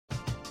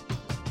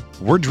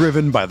We're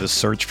driven by the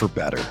search for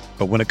better.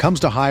 But when it comes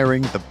to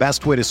hiring, the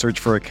best way to search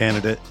for a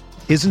candidate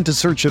isn't to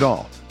search at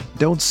all.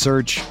 Don't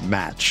search,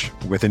 match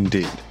with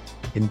Indeed.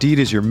 Indeed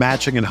is your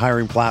matching and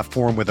hiring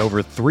platform with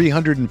over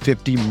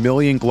 350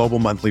 million global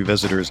monthly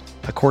visitors,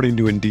 according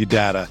to Indeed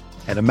data,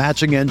 and a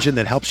matching engine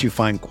that helps you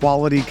find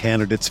quality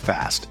candidates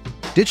fast.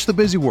 Ditch the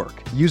busy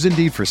work. Use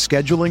Indeed for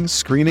scheduling,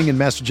 screening, and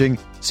messaging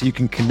so you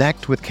can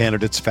connect with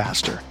candidates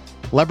faster.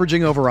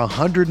 Leveraging over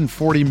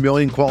 140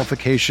 million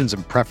qualifications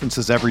and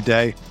preferences every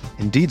day,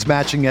 Indeed's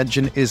matching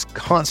engine is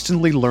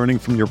constantly learning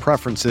from your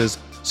preferences,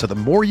 so the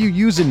more you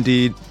use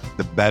Indeed,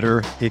 the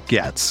better it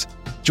gets.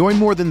 Join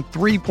more than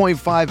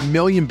 3.5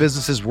 million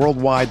businesses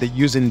worldwide that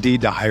use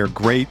Indeed to hire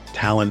great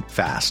talent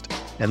fast.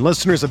 And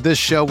listeners of this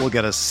show will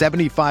get a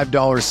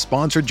 $75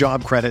 sponsored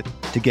job credit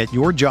to get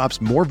your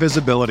jobs more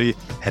visibility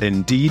at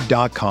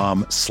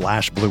Indeed.com/Blue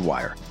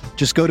Wire.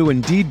 Just go to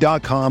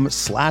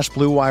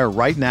Indeed.com/Blue Wire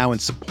right now and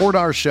support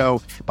our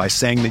show by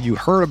saying that you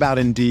heard about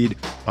Indeed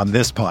on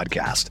this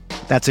podcast.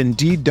 That's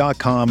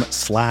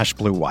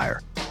Indeed.com/Blue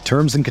Wire.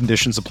 Terms and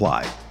conditions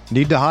apply.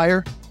 Need to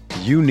hire?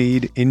 You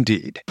need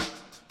Indeed.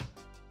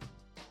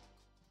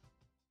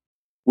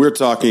 We're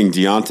talking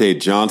Diontae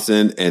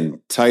Johnson and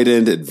tight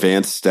end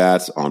advanced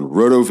stats on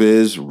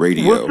RotoViz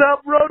Radio. What's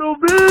up,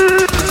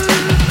 RotoViz?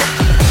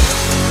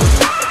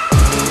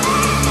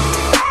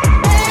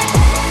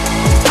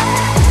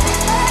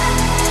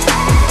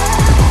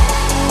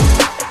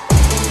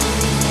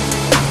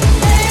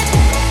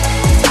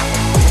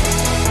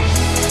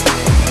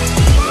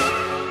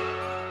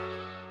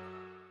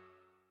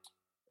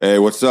 Hey,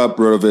 what's up,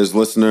 RotoViz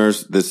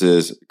listeners? This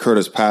is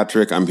Curtis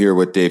Patrick. I'm here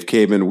with Dave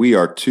Caban. We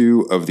are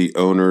two of the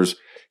owners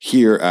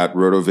here at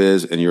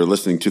RotoViz, and you're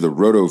listening to the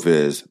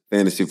RotoViz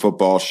Fantasy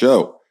Football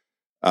Show.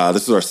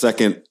 This is our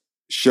second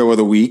show of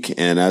the week,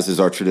 and as is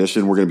our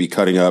tradition, we're going to be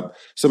cutting up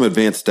some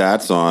advanced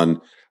stats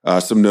on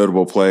some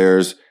notable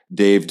players.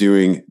 Dave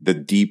doing the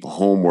deep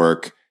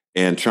homework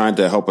and trying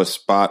to help us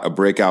spot a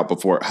breakout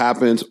before it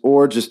happens,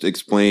 or just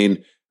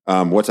explain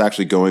what's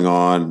actually going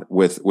on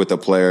with a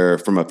player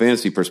from a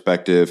fantasy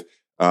perspective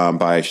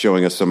by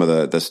showing us some of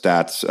the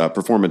stats,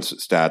 performance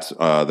stats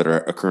that are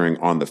occurring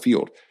on the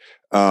field.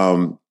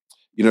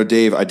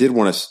 Dave, I did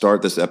want to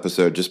start this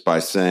episode just by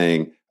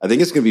saying I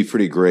think it's going to be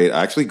pretty great.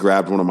 I actually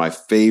grabbed one of my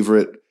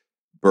favorite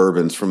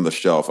bourbons from the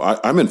shelf.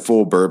 I'm in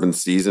full bourbon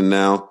season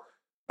now.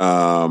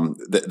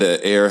 The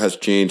air has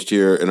changed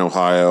here in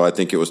Ohio. I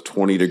think it was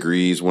 20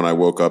 degrees when I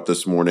woke up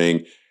this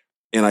morning.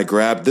 And I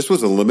grabbed, this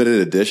was a limited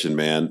edition,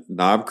 man,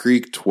 Knob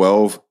Creek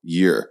 12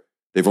 year.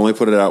 They've only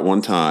put it out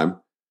one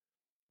time.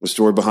 The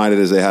story behind it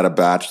is they had a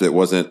batch that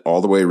wasn't all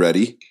the way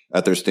ready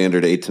at their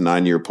standard 8 to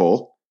 9 year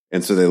pull.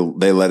 And so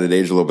they let it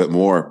age a little bit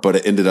more, but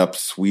it ended up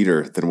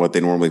sweeter than what they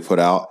normally put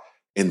out.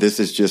 And this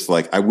is just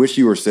like, I wish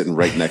you were sitting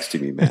right next to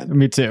me, man.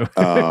 Me too.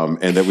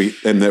 and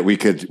that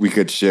we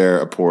could share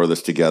a pour of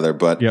this together.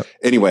 But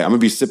Anyway, I'm going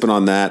to be sipping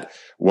on that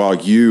while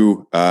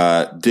you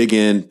dig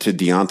into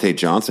Diontae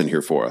Johnson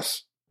here for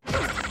us.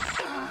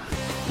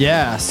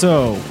 Yeah,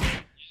 so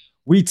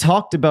we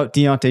talked about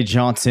Diontae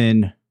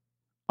Johnson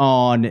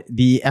on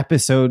the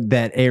episode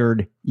that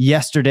aired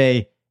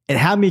yesterday. It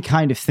had me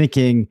kind of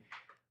thinking,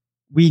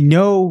 we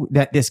know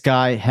that this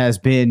guy has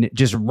been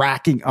just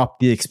racking up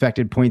the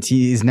expected points.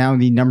 He is now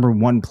the number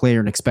one player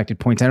in expected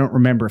points. I don't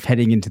remember if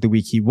heading into the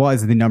week he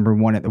was the number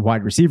one at the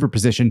wide receiver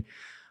position,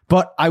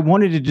 but I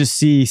wanted to just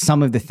see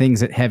some of the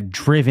things that have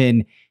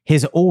driven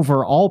his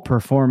overall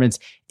performance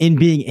in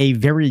being a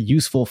very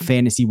useful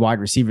fantasy wide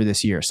receiver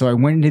this year. So I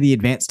went into the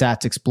Advanced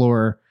Stats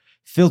Explorer,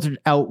 filtered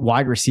out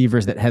wide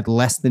receivers that had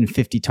less than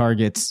 50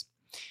 targets,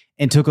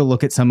 and took a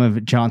look at some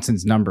of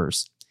Johnson's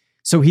numbers.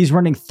 So he's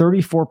running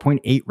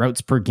 34.8 routes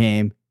per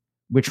game,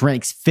 which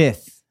ranks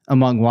fifth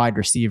among wide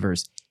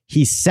receivers.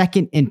 He's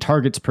second in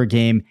targets per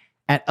game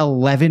at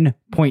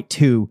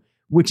 11.2,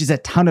 which is a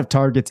ton of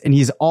targets. And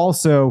he's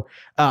also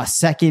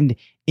second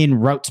in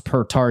routes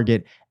per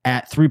target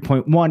at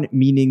 3.1,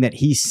 meaning that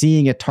he's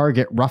seeing a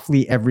target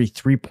roughly every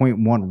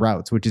 3.1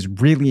 routes, which is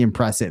really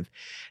impressive.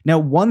 Now,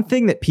 one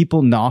thing that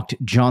people knocked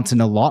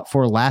Johnson a lot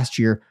for last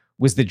year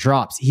was the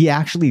drops. He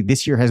actually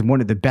this year has one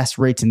of the best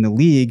rates in the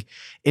league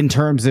in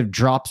terms of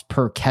drops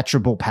per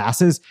catchable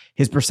passes.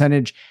 His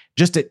percentage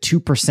just at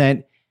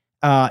 2%.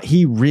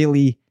 He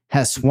really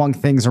has swung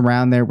things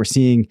around there. We're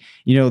seeing,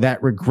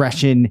 that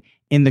regression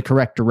in the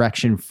correct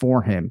direction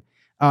for him.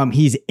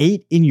 He's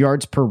 8th in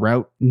yards per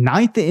route,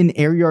 9th in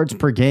air yards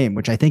per game,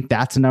 which I think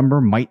that's a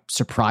number might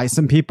surprise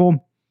some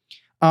people.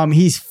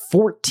 He's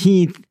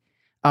 14th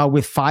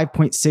with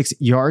 5.6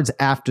 yards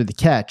after the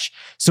catch.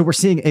 So we're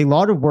seeing a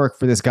lot of work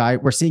for this guy.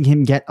 We're seeing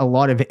him get a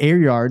lot of air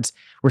yards.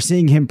 We're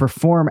seeing him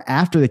perform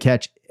after the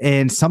catch.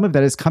 And some of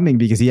that is coming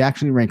because he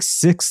actually ranks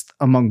 6th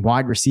among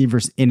wide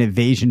receivers in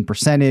evasion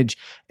percentage.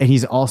 And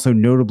he's also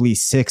notably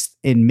 6th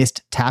in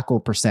missed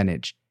tackle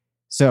percentage.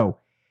 So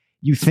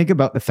you think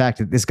about the fact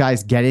that this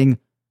guy's getting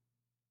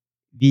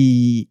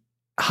the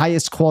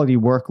highest quality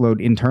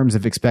workload in terms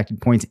of expected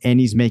points, and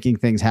he's making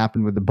things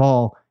happen with the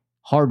ball.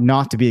 Hard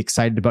not to be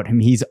excited about him.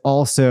 He's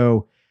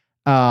also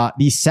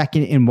the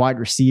second in wide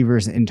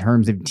receivers in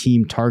terms of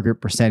team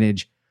target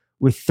percentage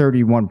with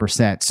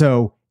 31%.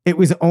 So it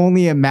was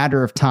only a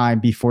matter of time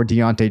before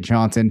Diontae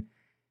Johnson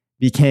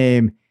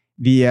became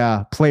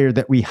the player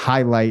that we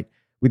highlight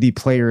with the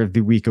Player of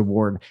the Week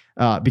award,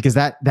 because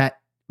that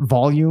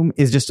volume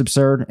is just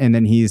absurd. And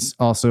then he's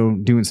also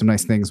doing some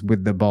nice things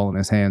with the ball in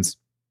his hands.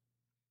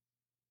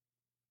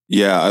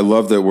 Yeah, I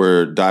love that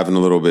we're diving a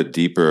little bit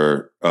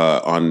deeper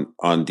on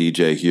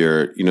DJ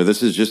here. You know,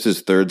 this is just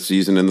his third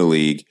season in the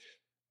league.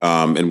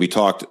 And we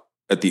talked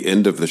at the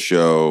end of the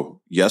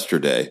show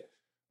yesterday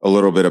a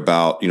little bit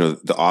about, you know,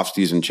 the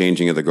offseason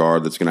changing of the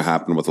guard that's going to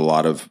happen with a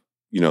lot of,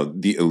 you know,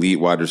 the elite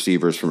wide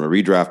receivers from a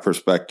redraft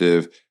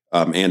perspective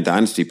and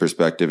dynasty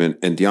perspective.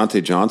 And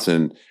Diontae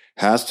Johnson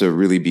has to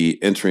really be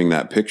entering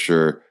that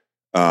picture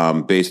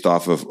based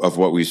off of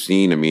what we've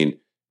seen. I mean,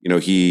 you know,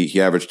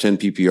 he averaged 10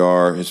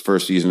 PPR his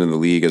first season in the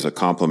league as a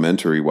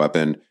complementary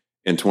weapon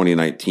in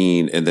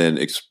 2019 and then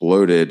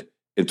exploded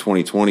in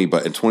 2020.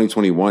 But in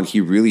 2021,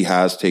 he really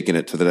has taken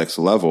it to the next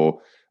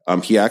level.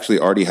 He actually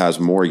already has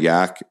more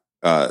yak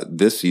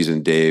this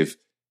season, Dave,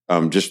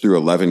 just through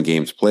 11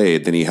 games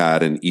played than he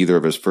had in either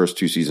of his first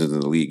two seasons in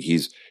the league.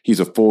 He's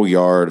a full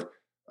yard,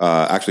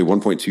 actually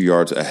 1.2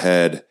 yards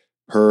ahead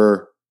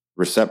per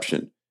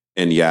reception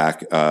in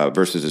yak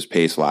versus his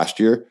pace last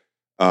year.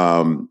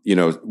 You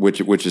know,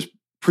 which is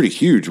pretty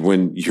huge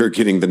when you're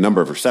getting the number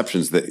of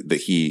receptions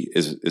that he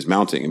is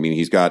mounting. I mean,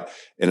 he's got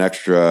an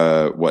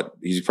extra,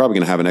 he's probably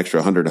going to have an extra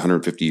 100,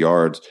 150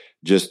 yards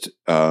just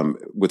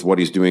with what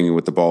he's doing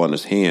with the ball in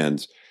his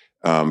hands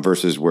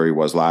versus where he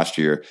was last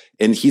year.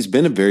 And he's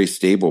been a very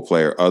stable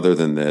player other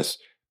than this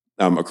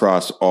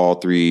across all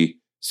three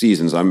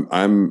seasons. I'm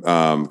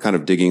kind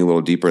of digging a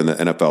little deeper in the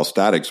NFL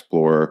Stat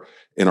Explorer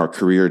in our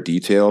career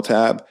detail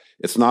tab.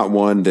 It's not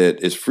one that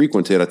is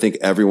frequented. I think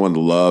everyone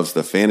loves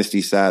the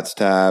fantasy stats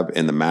tab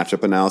and the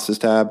matchup analysis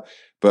tab,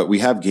 but we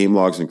have game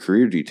logs and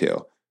career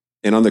detail.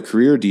 And on the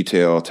career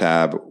detail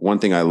tab, one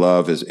thing I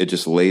love is it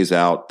just lays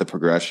out the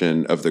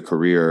progression of the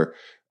career,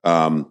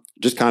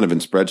 just kind of in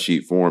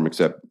spreadsheet form,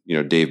 except, you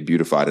know, Dave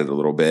beautified it a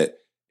little bit.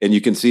 And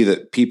you can see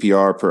that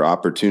PPR per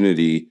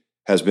opportunity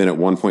has been at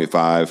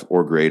 1.5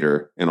 or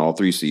greater in all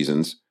three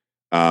seasons.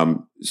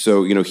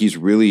 So, you know, he's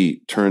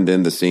really turned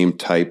in the same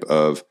type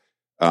of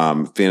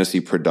fantasy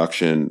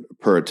production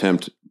per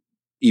attempt,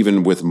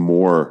 even with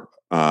more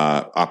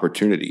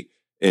opportunity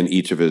in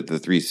each of the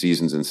three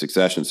seasons in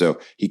succession. So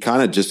he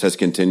kind of just has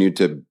continued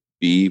to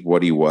be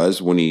what he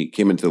was when he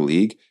came into the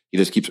league. He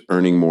just keeps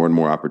earning more and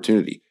more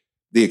opportunity.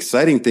 The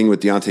exciting thing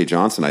with Diontae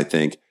Johnson, I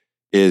think,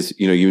 is,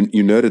 you know,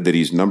 you noted that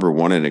he's number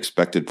one in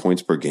expected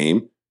points per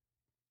game.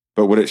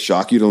 But would it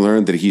shock you to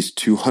learn that he's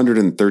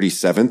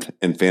 237th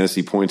in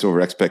fantasy points over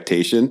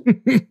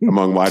expectation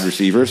among wide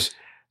receivers?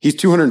 He's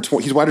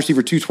he's wide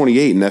receiver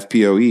 228 in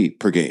FPOE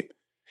per game.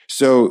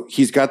 So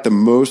he's got the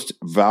most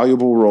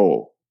valuable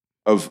role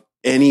of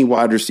any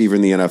wide receiver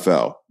in the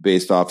NFL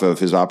based off of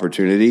his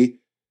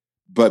opportunity.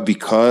 But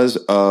because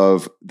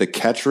of the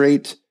catch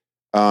rate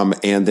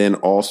and then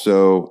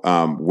also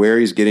where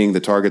he's getting the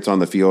targets on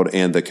the field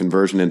and the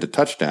conversion into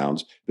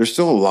touchdowns, there's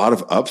still a lot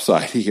of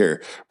upside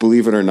here,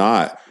 believe it or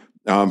not,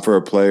 for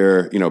a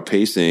player, you know,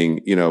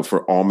 pacing, you know,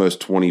 for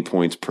almost 20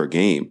 points per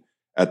game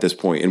at this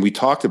point. And we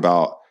talked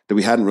about that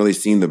we hadn't really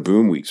seen the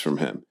boom weeks from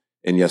him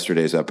in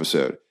yesterday's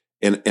episode.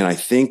 And I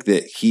think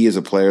that he is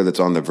a player that's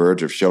on the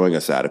verge of showing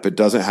us that. If it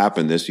doesn't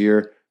happen this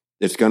year,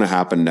 it's going to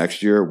happen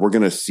next year. We're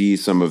going to see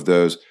some of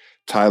those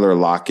Tyler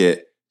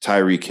Lockett,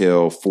 Tyreek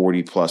Hill,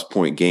 40-plus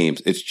point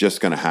games. It's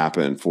just going to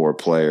happen for a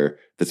player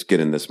that's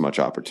getting this much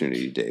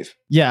opportunity, Dave.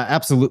 Yeah,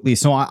 absolutely.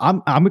 So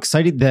I'm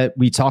excited that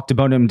we talked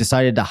about him,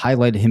 decided to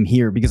highlight him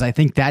here, because I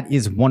think that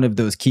is one of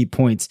those key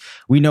points.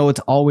 We know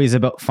it's always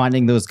about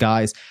finding those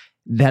guys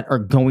that are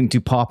going to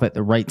pop at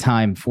the right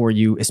time for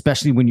you,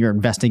 especially when you're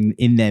investing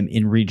in them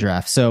in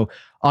redraft. So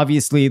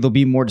obviously there'll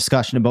be more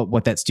discussion about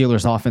what that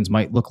Steelers offense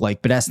might look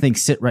like. But as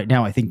things sit right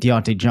now, I think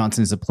Diontae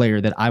Johnson is a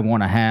player that I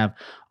want to have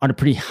on a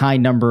pretty high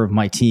number of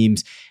my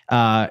teams,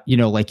 you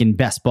know, like in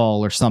best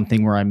ball or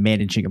something where I'm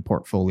managing a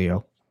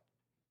portfolio.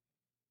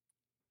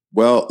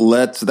 Well,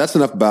 that's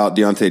enough about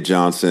Diontae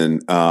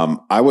Johnson.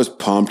 I was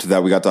pumped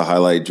that we got to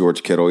highlight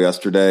George Kittle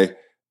yesterday.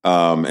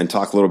 And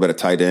talk a little bit of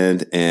tight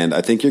end. And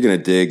I think you're going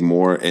to dig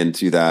more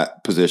into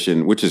that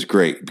position, which is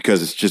great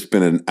because it's just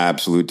been an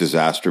absolute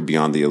disaster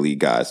beyond the elite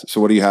guys.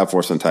 So what do you have for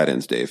us on tight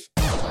ends, Dave?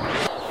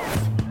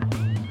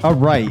 All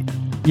right.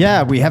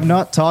 Yeah, we have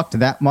not talked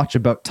that much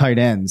about tight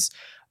ends.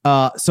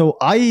 So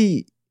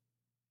I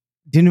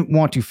didn't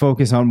want to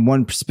focus on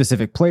one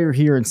specific player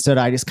here. Instead,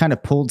 I just kind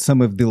of pulled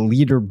some of the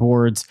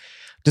leaderboards.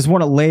 Just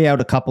want to lay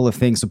out a couple of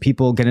things so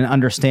people get an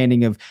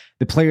understanding of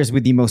the players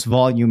with the most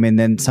volume and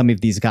then some of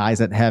these guys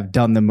that have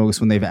done the most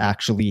when they've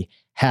actually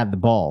had the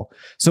ball.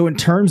 So in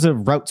terms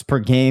of routes per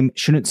game,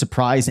 shouldn't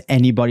surprise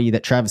anybody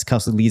that Travis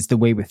Kelce leads the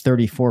way with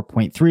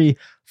 34.3,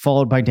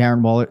 followed by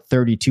Darren Waller at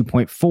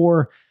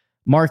 32.4,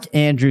 Mark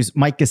Andrews,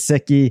 Mike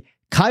Gesicki,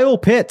 Kyle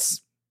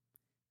Pitts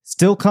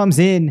still comes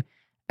in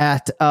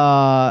at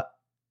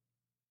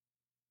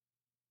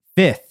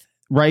fifth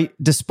right?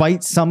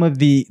 Despite some of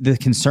the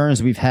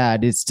concerns we've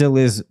had, it still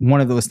is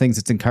one of those things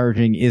that's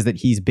encouraging is that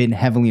he's been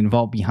heavily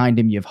involved. Behind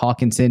him, you have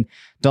Hawkinson,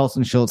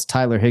 Dalton Schultz,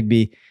 Tyler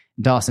Higbee,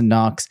 Dawson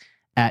Knox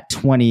at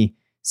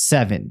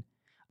 27.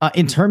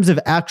 In terms of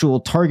actual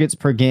targets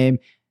per game,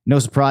 no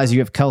surprise, you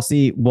have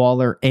Kelsey,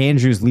 Waller,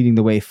 Andrews leading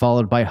the way,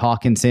 followed by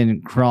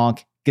Hawkinson,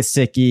 Gronk,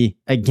 Gesicki,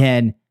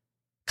 again,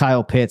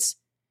 Kyle Pitts,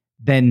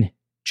 then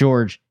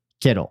George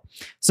Kittle.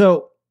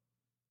 So,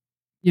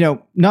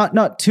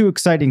 not too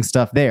exciting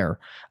stuff there.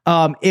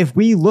 If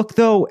we look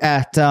though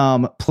at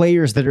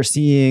players that are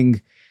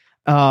seeing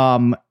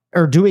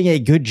or doing a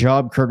good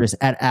job, Curtis,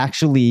 at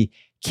actually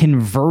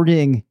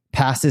converting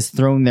passes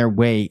thrown their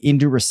way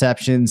into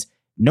receptions,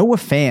 Noah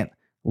Fant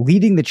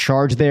leading the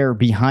charge there.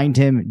 Behind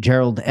him,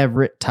 Gerald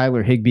Everett,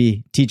 Tyler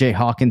Higbee, TJ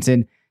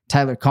Hawkinson,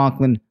 Tyler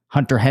Conklin,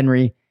 Hunter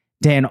Henry,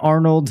 Dan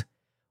Arnold.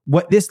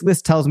 What this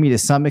list tells me to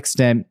some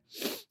extent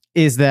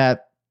is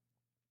that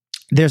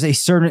there's a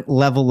certain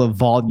level of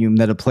volume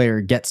that a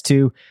player gets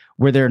to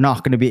where they're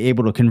not going to be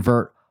able to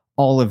convert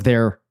all of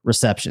their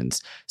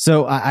receptions.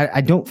 So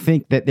I don't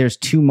think that there's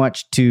too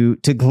much to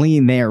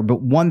glean there.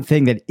 But one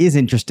thing that is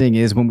interesting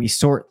is when we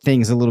sort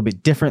things a little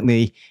bit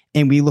differently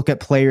and we look at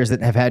players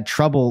that have had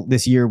trouble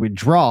this year with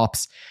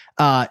drops,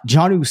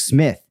 Jonnu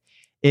Smith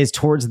is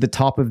towards the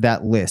top of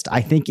that list.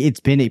 I think it's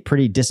been a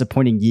pretty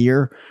disappointing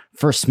year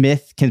for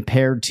Smith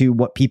compared to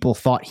what people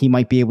thought he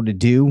might be able to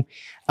do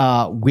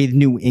with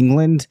New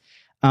England.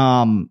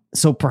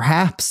 So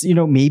perhaps,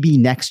 maybe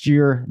next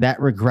year that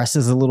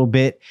regresses a little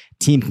bit.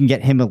 Team can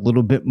get him a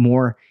little bit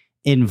more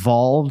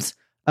involved.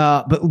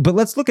 But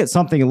let's look at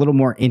something a little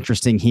more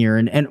interesting here.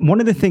 And one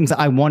of the things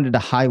I wanted to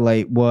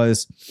highlight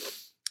was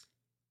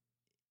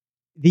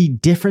the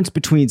difference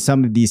between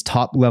some of these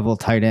top level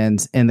tight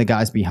ends and the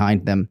guys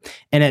behind them.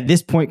 And at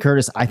this point,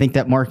 Curtis, I think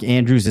that Mark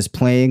Andrews is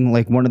playing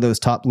like one of those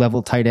top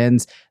level tight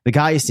ends. The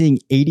guy is seeing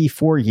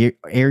 84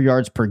 air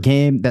yards per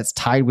game. That's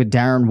tied with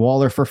Darren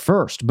Waller for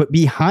first. But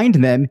behind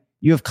them,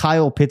 you have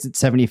Kyle Pitts at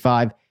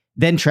 75,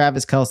 then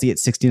Travis Kelce at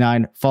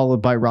 69,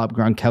 followed by Rob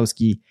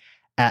Gronkowski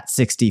at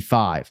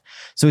 65.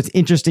 So it's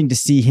interesting to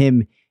see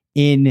him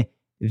in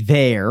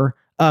there.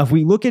 If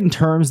we look in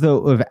terms,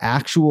 though, of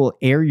actual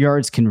air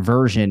yards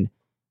conversion,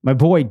 my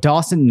boy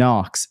Dawson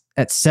Knox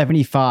at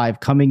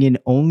 75, coming in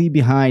only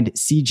behind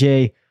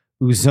CJ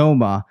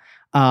Uzomah.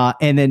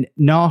 And then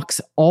Knox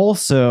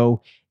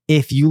also,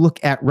 if you look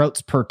at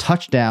routes per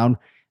touchdown,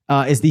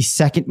 is the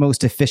second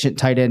most efficient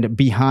tight end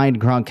behind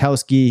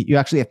Gronkowski. You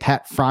actually have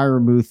Pat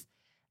Freiermuth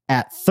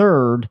at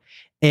third.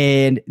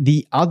 And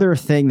the other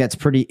thing that's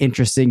pretty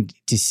interesting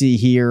to see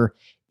here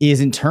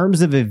is in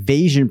terms of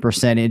evasion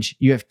percentage,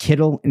 you have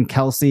Kittle and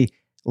Kelce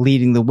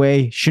leading the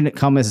way. Shouldn't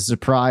come as a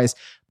surprise.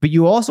 But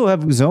you also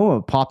have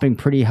Uzomah popping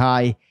pretty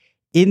high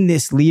in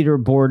this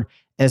leaderboard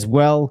as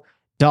well.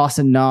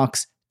 Dawson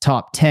Knox,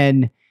 top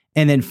 10.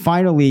 And then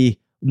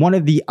finally, one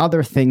of the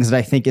other things that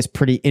I think is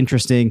pretty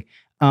interesting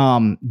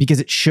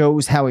because it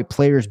shows how a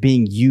player is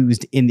being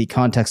used in the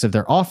context of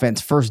their offense.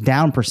 First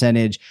down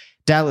percentage,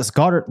 Dallas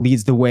Goedert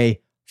leads the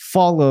way,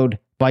 followed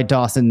by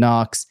Dawson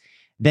Knox.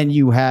 Then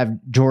you have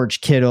George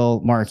Kittle,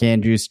 Mark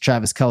Andrews,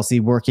 Travis Kelce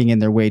working in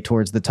their way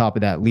towards the top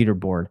of that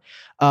leaderboard.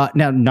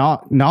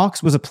 Now,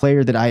 Knox was a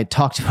player that I had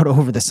talked about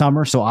over the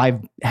summer, so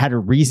I've had a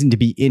reason to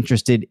be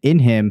interested in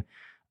him.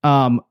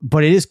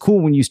 But it is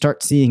cool when you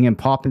start seeing him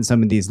pop in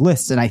some of these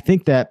lists. And I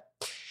think that,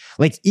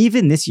 like,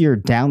 even this year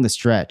down the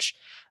stretch,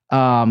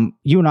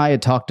 you and I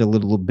had talked a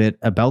little bit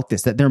about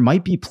this, that there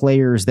might be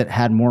players that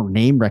had more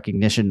name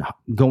recognition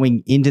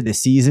going into the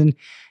season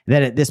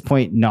that at this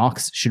point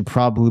Knox should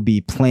probably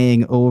be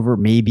playing over,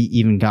 maybe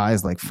even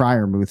guys like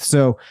Freiermuth.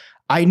 So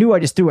I knew I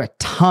just threw a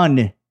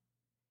ton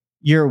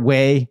your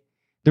way.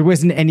 There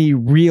wasn't any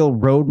real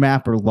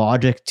roadmap or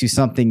logic to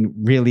something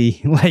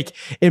really like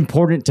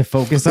important to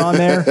focus on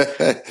there.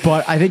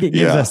 But I think it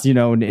gives us,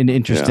 an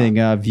interesting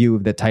view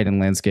of the tight end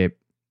landscape.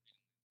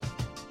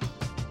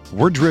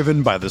 We're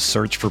driven by the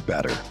search for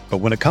better. But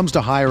when it comes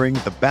to hiring,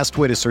 the best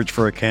way to search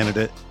for a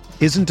candidate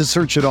isn't to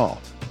search at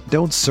all.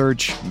 Don't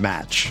search,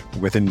 match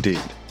with Indeed.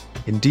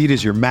 Indeed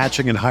is your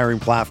matching and hiring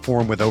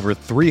platform with over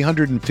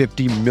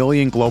 350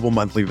 million global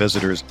monthly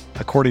visitors,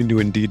 according to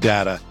Indeed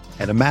data,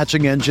 and a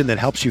matching engine that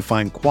helps you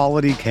find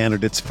quality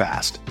candidates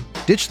fast.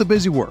 Ditch the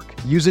busy work.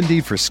 Use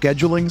Indeed for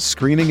scheduling,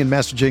 screening, and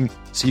messaging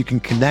so you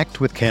can connect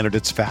with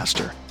candidates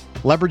faster.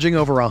 Leveraging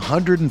over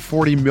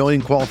 140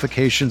 million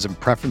qualifications and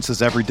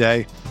preferences every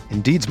day,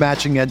 Indeed's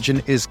matching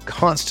engine is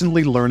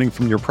constantly learning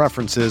from your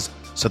preferences,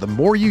 so the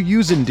more you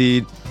use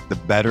Indeed, the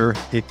better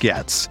it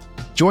gets.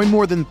 Join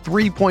more than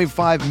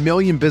 3.5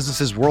 million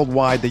businesses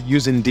worldwide that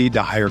use Indeed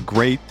to hire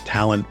great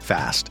talent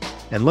fast.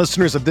 And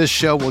listeners of this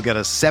show will get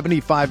a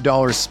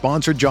 $75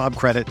 sponsored job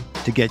credit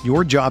to get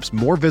your jobs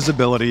more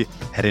visibility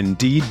at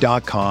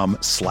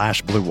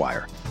Indeed.com/Blue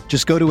Wire.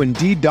 Just go to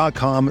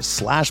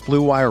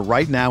Indeed.com/Blue Wire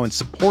right now and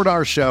support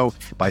our show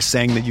by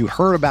saying that you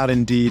heard about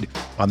Indeed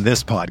on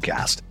this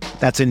podcast.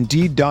 That's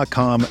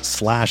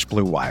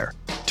Indeed.com/Blue Wire.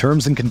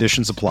 Terms and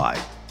conditions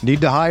apply. Need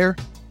to hire?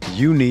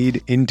 You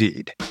need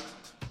Indeed.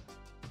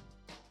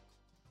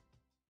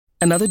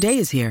 Another day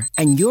is here,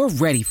 and you're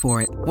ready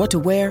for it. What to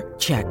wear?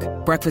 Check.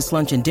 Breakfast,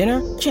 lunch, and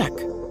dinner? Check.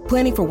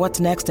 Planning for what's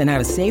next and how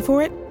to save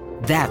for it?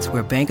 That's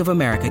where Bank of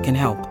America can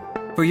help.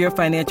 For your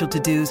financial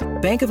to-dos,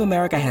 Bank of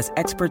America has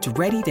experts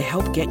ready to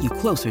help get you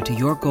closer to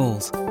your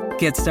goals.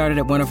 Get started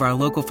at one of our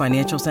local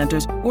financial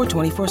centers or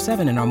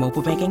 24/7 in our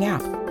mobile banking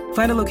app.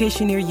 Find a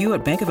location near you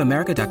at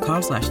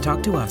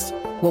bankofamerica.com/talktous.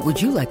 What would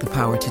you like the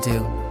power to do?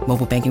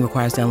 Mobile banking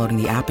requires downloading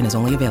the app and is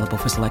only available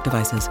for select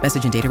devices.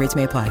 Message and data rates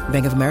may apply.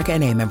 Bank of America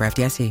NA, member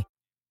FDIC.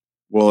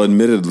 Well,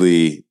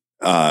 admittedly,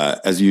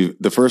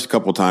 the first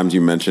couple times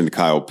you mentioned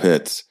Kyle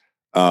Pitts,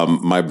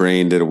 my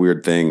brain did a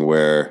weird thing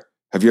where,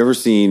 have you ever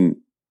seen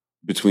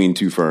Between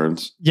Two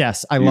Ferns?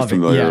 Yes, I love it.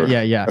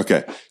 Yeah.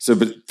 Okay. So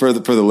but for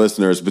the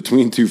listeners,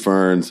 Between Two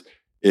Ferns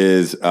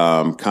is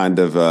kind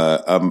of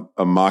a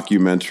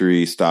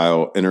mockumentary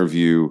style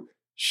interview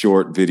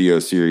short video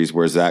series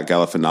where Zach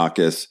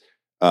Galifianakis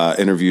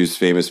interviews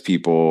famous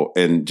people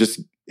and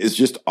is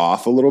just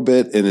off a little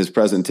bit in his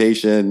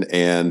presentation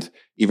and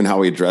even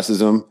how he addresses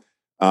them.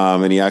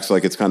 And he acts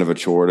like it's kind of a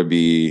chore to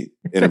be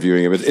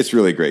interviewing him. It's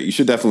really great. You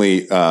should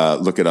definitely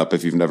look it up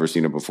if you've never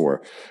seen it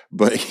before.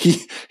 But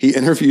he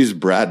interviews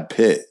Brad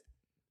Pitt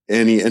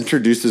and he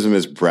introduces him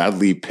as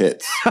Bradley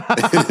Pitts. And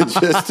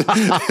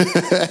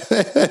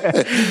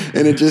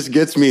it just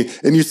gets me.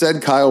 And you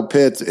said Kyle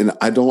Pitts, and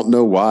I don't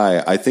know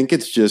why. I think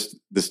it's just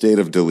the state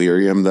of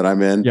delirium that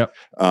I'm in. Yep.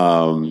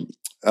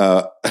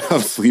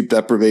 Of sleep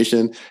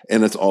deprivation.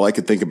 And that's all I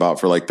could think about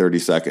for like 30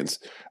 seconds.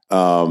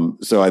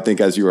 So I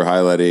think as you were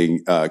highlighting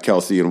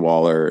Kelsey and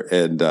Waller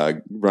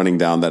and running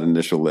down that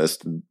initial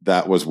list,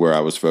 that was where I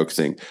was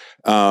focusing.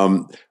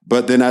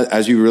 But then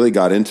as you really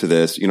got into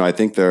this, I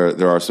think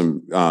there are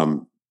some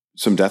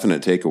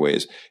definite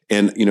takeaways.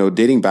 And,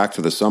 dating back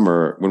to the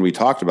summer when we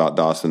talked about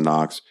Dawson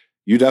Knox,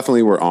 you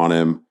definitely were on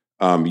him.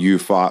 You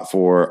fought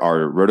for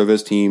our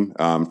RotoViz team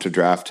to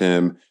draft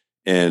him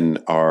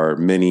in our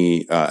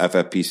mini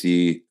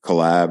FFPC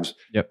collabs.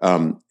 Yep.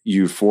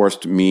 You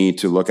forced me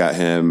to look at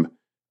him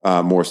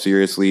more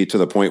seriously to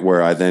the point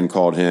where I then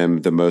called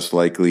him the most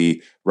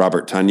likely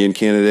Robert Tonyan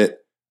candidate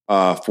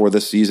for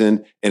this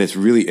season. And it's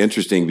really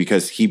interesting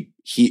because he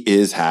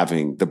is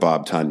having the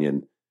Bob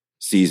Tonyan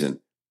season.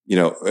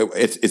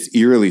 It's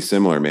eerily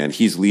similar, man.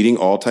 He's leading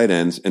all tight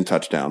ends in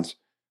touchdowns.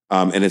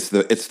 And it's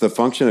the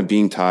function of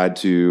being tied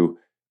to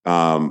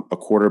a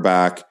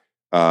quarterback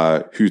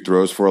who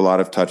throws for a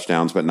lot of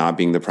touchdowns, but not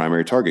being the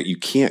primary target. You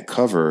can't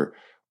cover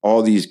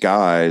all these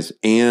guys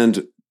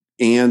and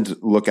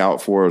look out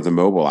for the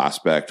mobile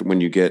aspect when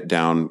you get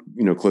down,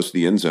 close to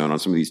the end zone on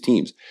some of these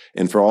teams.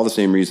 And for all the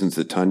same reasons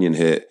that Tonyan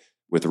hit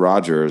with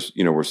Rodgers,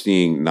 we're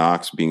seeing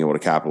Knox being able to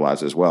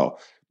capitalize as well.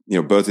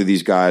 Both of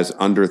these guys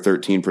under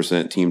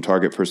 13% team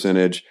target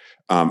percentage,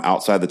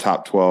 outside the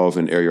top 12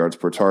 in air yards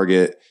per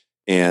target,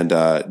 and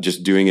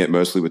just doing it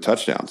mostly with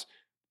touchdowns.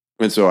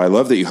 And so I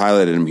love that you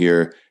highlighted him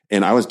here.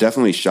 And I was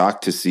definitely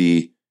shocked to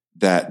see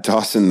that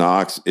Dawson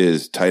Knox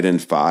is tight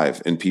end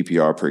 5 in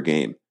PPR per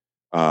game.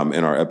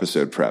 In our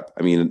episode prep.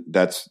 I mean,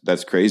 that's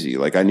crazy.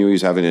 Like I knew he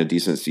was having a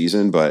decent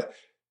season, but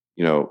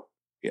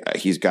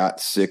he's got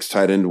 6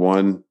 tight end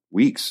 1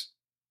 weeks.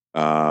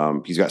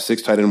 He's got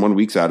 6 tight end 1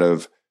 weeks out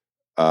of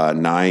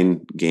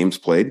 9 games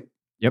played.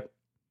 Yep.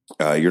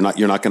 You're not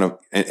going to,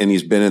 and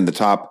he's been in the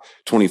top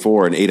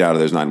 24 in 8 out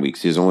of those 9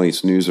 weeks. His only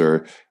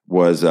snoozer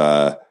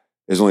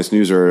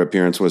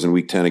appearance was in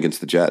week 10 against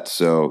the Jets.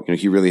 So,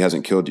 he really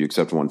hasn't killed you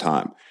except one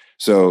time.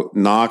 So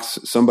Knox,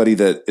 somebody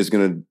that is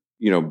going to,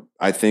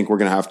 I think we're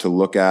going to have to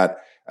look at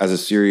as a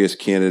serious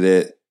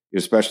candidate,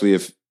 especially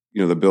if,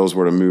 the Bills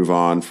were to move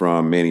on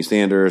from Manny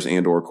Sanders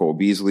and or Cole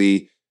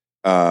Beasley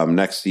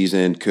next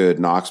season. Could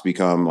Knox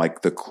become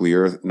like the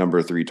clear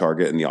number 3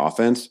 target in the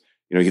offense?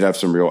 He'd have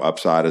some real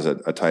upside as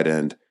a tight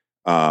end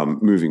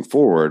moving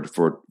forward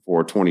for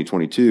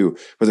 2022.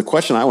 But the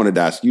question I wanted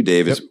to ask you,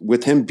 Dave, is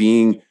with him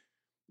being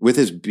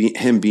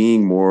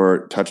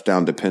more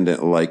touchdown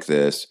dependent like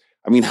this,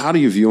 I mean, how do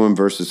you view him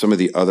versus some of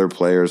the other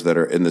players that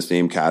are in the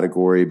same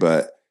category,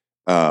 but,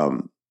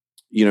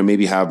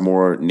 maybe have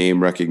more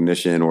name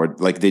recognition or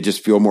like they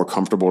just feel more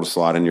comfortable to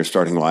slot in your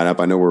starting lineup?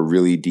 I know we're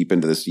really deep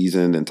into the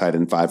season and tight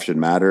end 5 should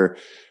matter.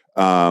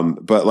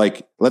 But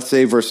like, let's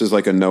say versus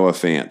like a Noah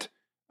Fant,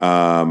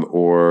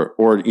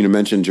 or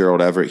mentioned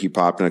Gerald Everett, he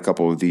popped in a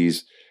couple of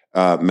these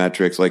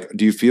metrics. Like,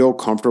 do you feel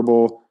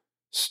comfortable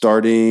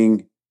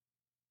starting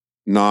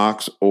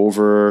Knox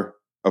over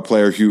a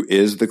player who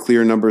is the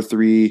clear number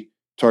 3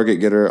 target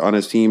getter on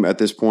his team at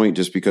this point,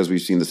 just because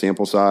we've seen the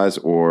sample size,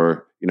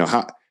 or,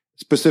 how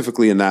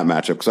specifically in that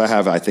matchup?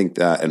 Because I think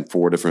that in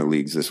 4 different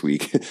leagues this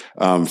week.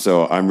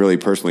 So I'm really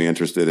personally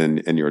interested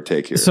in your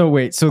take here. So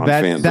wait,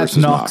 that's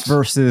Knox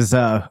versus,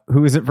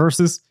 who is it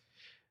versus?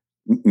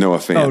 Noah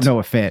Fant. Oh,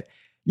 Noah Fant.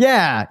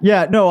 Yeah.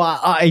 No,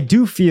 I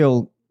do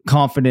feel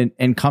confident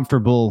and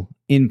comfortable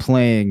in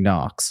playing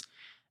Knox.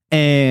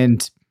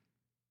 And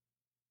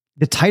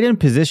the tight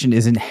end position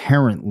is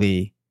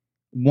inherently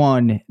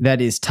one that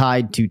is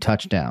tied to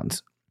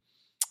touchdowns.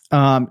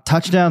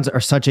 touchdowns are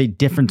such a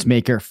difference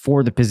maker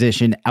for the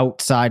position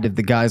outside of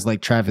the guys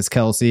like Travis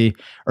Kelce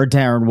or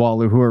Darren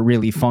Waller, who are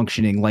really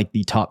functioning like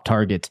the top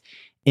target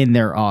in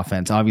their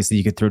offense. Obviously,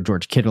 you could throw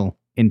George Kittle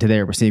into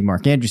there. We're seeing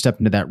Mark Andrews step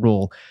into that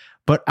role.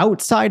 But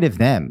outside of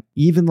them,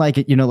 even like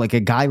a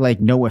guy like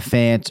Noah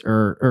Fant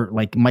or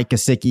like Mike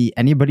Gesicki,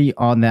 anybody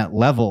on that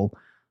level,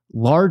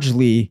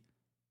 largely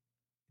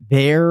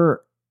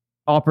their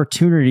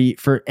opportunity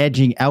for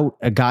edging out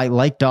a guy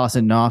like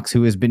Dawson Knox,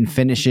 who has been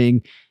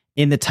finishing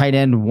in the tight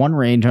end one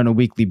range on a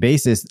weekly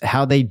basis,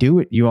 how they do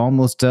it. You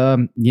almost,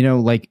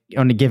 like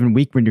on a given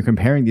week when you're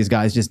comparing these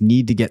guys, just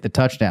need to get the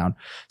touchdown.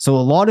 So a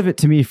lot of it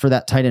to me for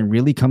that tight end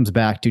really comes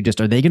back to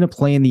just, are they going to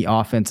play in the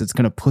offense that's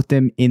going to put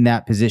them in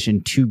that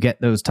position to get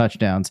those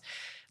touchdowns?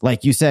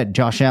 Like you said,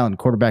 Josh Allen,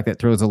 quarterback that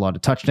throws a lot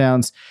of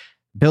touchdowns.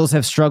 Bills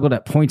have struggled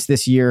at points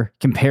this year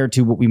compared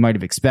to what we might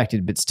have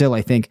expected, but still,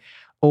 I think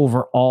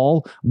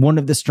overall, one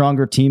of the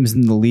stronger teams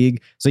in the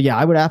league. So yeah,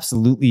 I would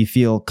absolutely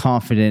feel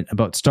confident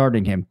about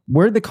starting him.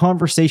 Where the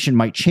conversation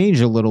might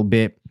change a little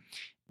bit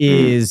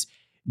is,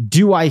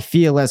 do I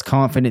feel as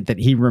confident that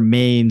he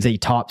remains a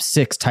top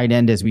 6 tight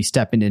end as we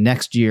step into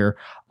next year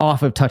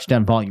off of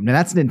touchdown volume? Now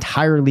that's an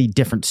entirely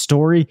different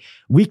story.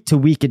 Week to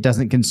week, it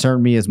doesn't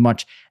concern me as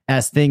much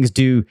as things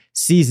do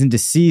season to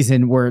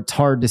season, where it's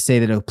hard to say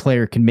that a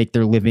player can make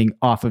their living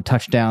off of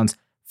touchdowns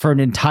for an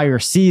entire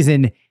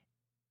season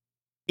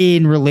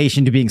in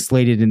relation to being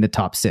slated in the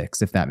top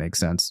 6, if that makes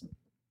sense.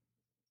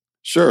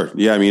 Sure.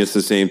 Yeah. I mean, it's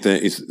the same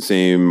thing. It's the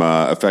same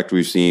effect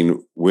we've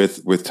seen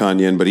with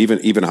Tunyon, but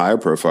even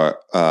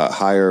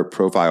higher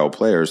profile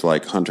players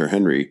like Hunter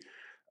Henry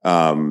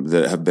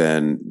that have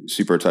been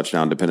super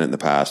touchdown dependent in the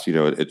past.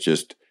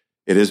 It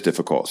is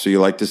difficult. So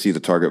you like to see the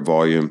target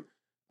volume.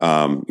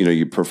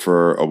 You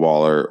prefer a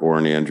Waller or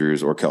an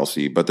Andrews or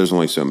Kelce, but there's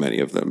only so many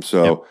of them.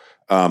 So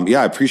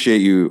I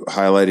appreciate you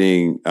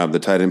highlighting the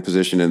tight end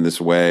position in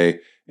this way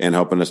and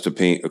helping us to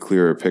paint a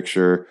clearer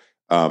picture.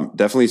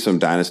 Definitely some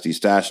dynasty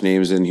stash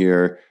names in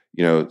here,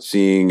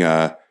 seeing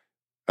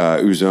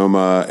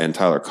Uzoma and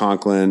Tyler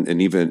Conklin,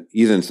 and even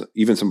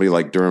somebody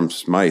like Durham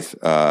Smythe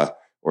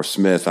or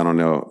Smith. I don't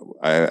know.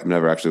 I've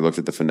never actually looked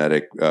at the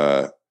phonetics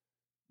I've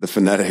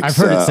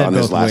heard it said on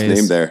his both last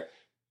ways. name there.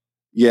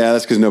 Yeah,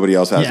 that's because nobody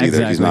else has either.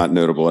 Exactly. He's not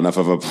notable enough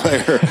of a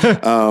player.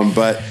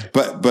 But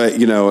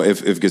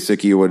if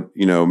Gesicki would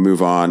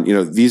move on,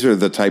 these are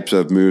the types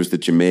of moves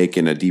that you make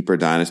in a deeper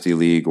dynasty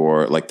league,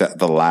 or like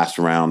the last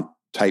round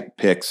type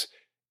picks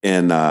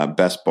in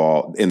best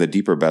ball, in the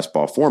deeper best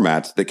ball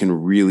formats, that can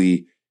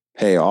really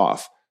pay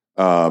off.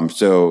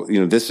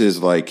 This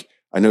is like,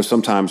 I know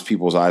sometimes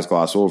people's eyes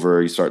gloss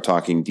over. You start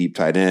talking deep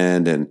tight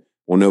end, and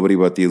nobody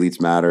but the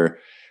elites matter.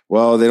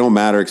 Well, they don't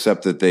matter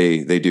except that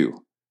they do.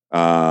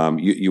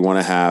 You want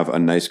to have a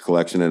nice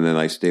collection and a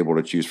nice stable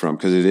to choose from,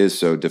 because it is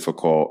so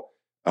difficult.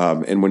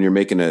 And when you're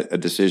making a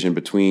decision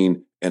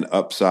between an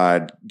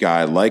upside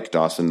guy like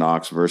Dawson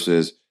Knox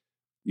versus,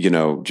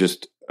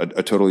 just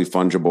a totally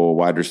fungible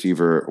wide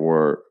receiver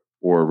or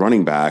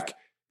running back,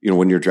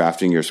 when you're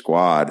drafting your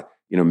squad,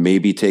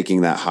 maybe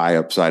taking that high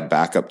upside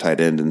backup tight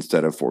end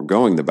instead of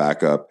foregoing the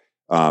backup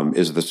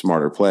is the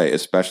smarter play,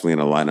 especially in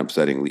a lineup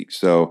setting league.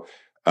 So,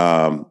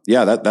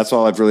 that's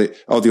all I've really.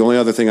 The only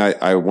other thing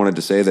I wanted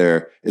to say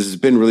there is it's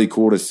been really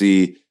cool to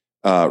see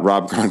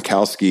Rob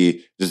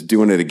Gronkowski just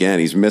doing it again.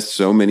 He's missed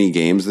so many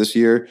games this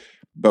year,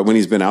 but when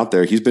he's been out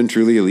there, he's been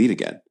truly elite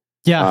again.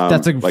 Yeah,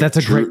 that's a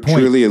great point.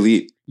 Truly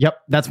elite. Yep,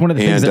 that's one of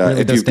the things that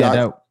really does stand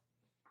out.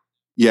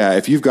 Yeah,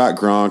 if you've got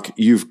Gronk,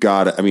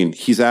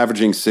 he's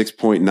averaging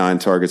 6.9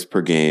 targets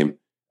per game.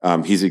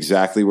 He's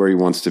exactly where he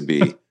wants to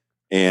be.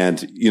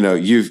 And,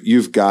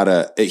 you've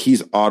got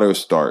he's auto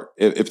start.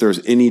 If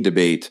there's any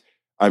debate,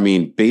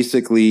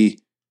 basically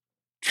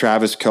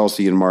Travis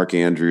Kelce and Mark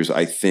Andrews,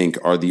 I think,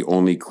 are the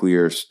only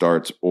clear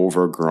starts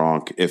over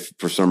Gronk. If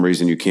for some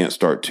reason you can't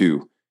start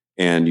 2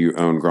 and you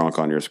own Gronk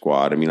on your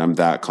squad, I'm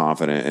that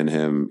confident in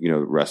him,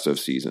 the rest of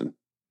season.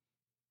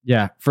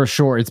 Yeah, for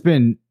sure. It's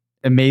been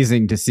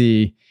amazing to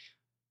see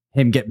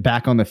him get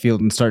back on the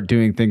field and start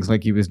doing things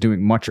like he was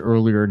doing much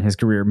earlier in his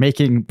career,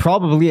 making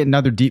probably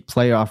another deep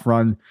playoff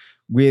run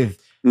with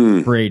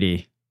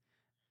Brady.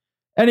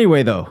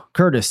 Anyway, though,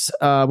 Curtis,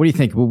 what do you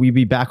think? Will we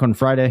be back on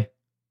Friday?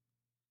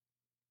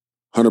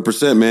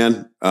 100%,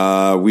 man.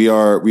 We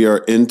are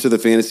into the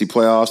fantasy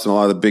playoffs and a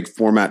lot of the big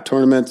format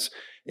tournaments,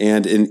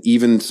 and in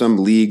even some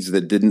leagues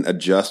that didn't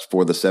adjust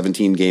for the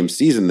 17-game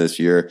season this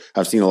year.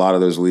 I've seen a lot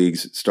of those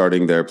leagues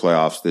starting their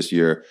playoffs this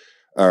year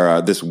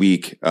or this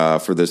week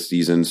for this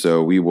season.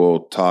 So we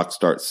will talk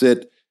start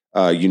sit.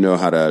 You know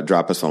how to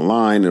drop us a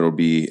line. It'll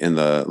be in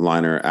the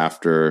liner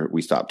after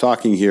we stop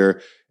talking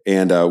here.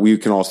 And we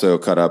can also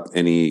cut up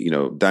any,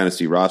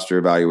 dynasty roster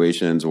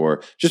evaluations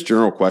or just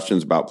general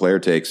questions about player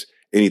takes.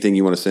 Anything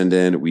you want to send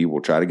in, we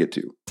will try to get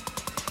to.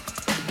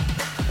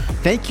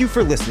 Thank you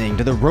for listening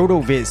to the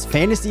RotoViz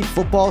Fantasy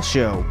Football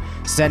Show.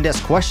 Send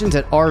us questions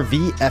at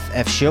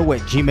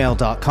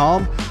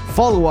rvffshow@gmail.com.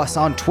 Follow us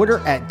on Twitter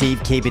at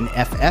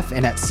DaveCabanFF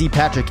and at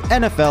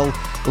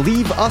CPatrickNFL.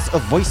 Leave us a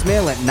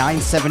voicemail at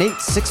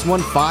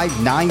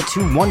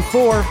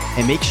 978-615-9214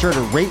 and make sure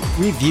to rate,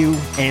 review,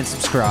 and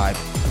subscribe.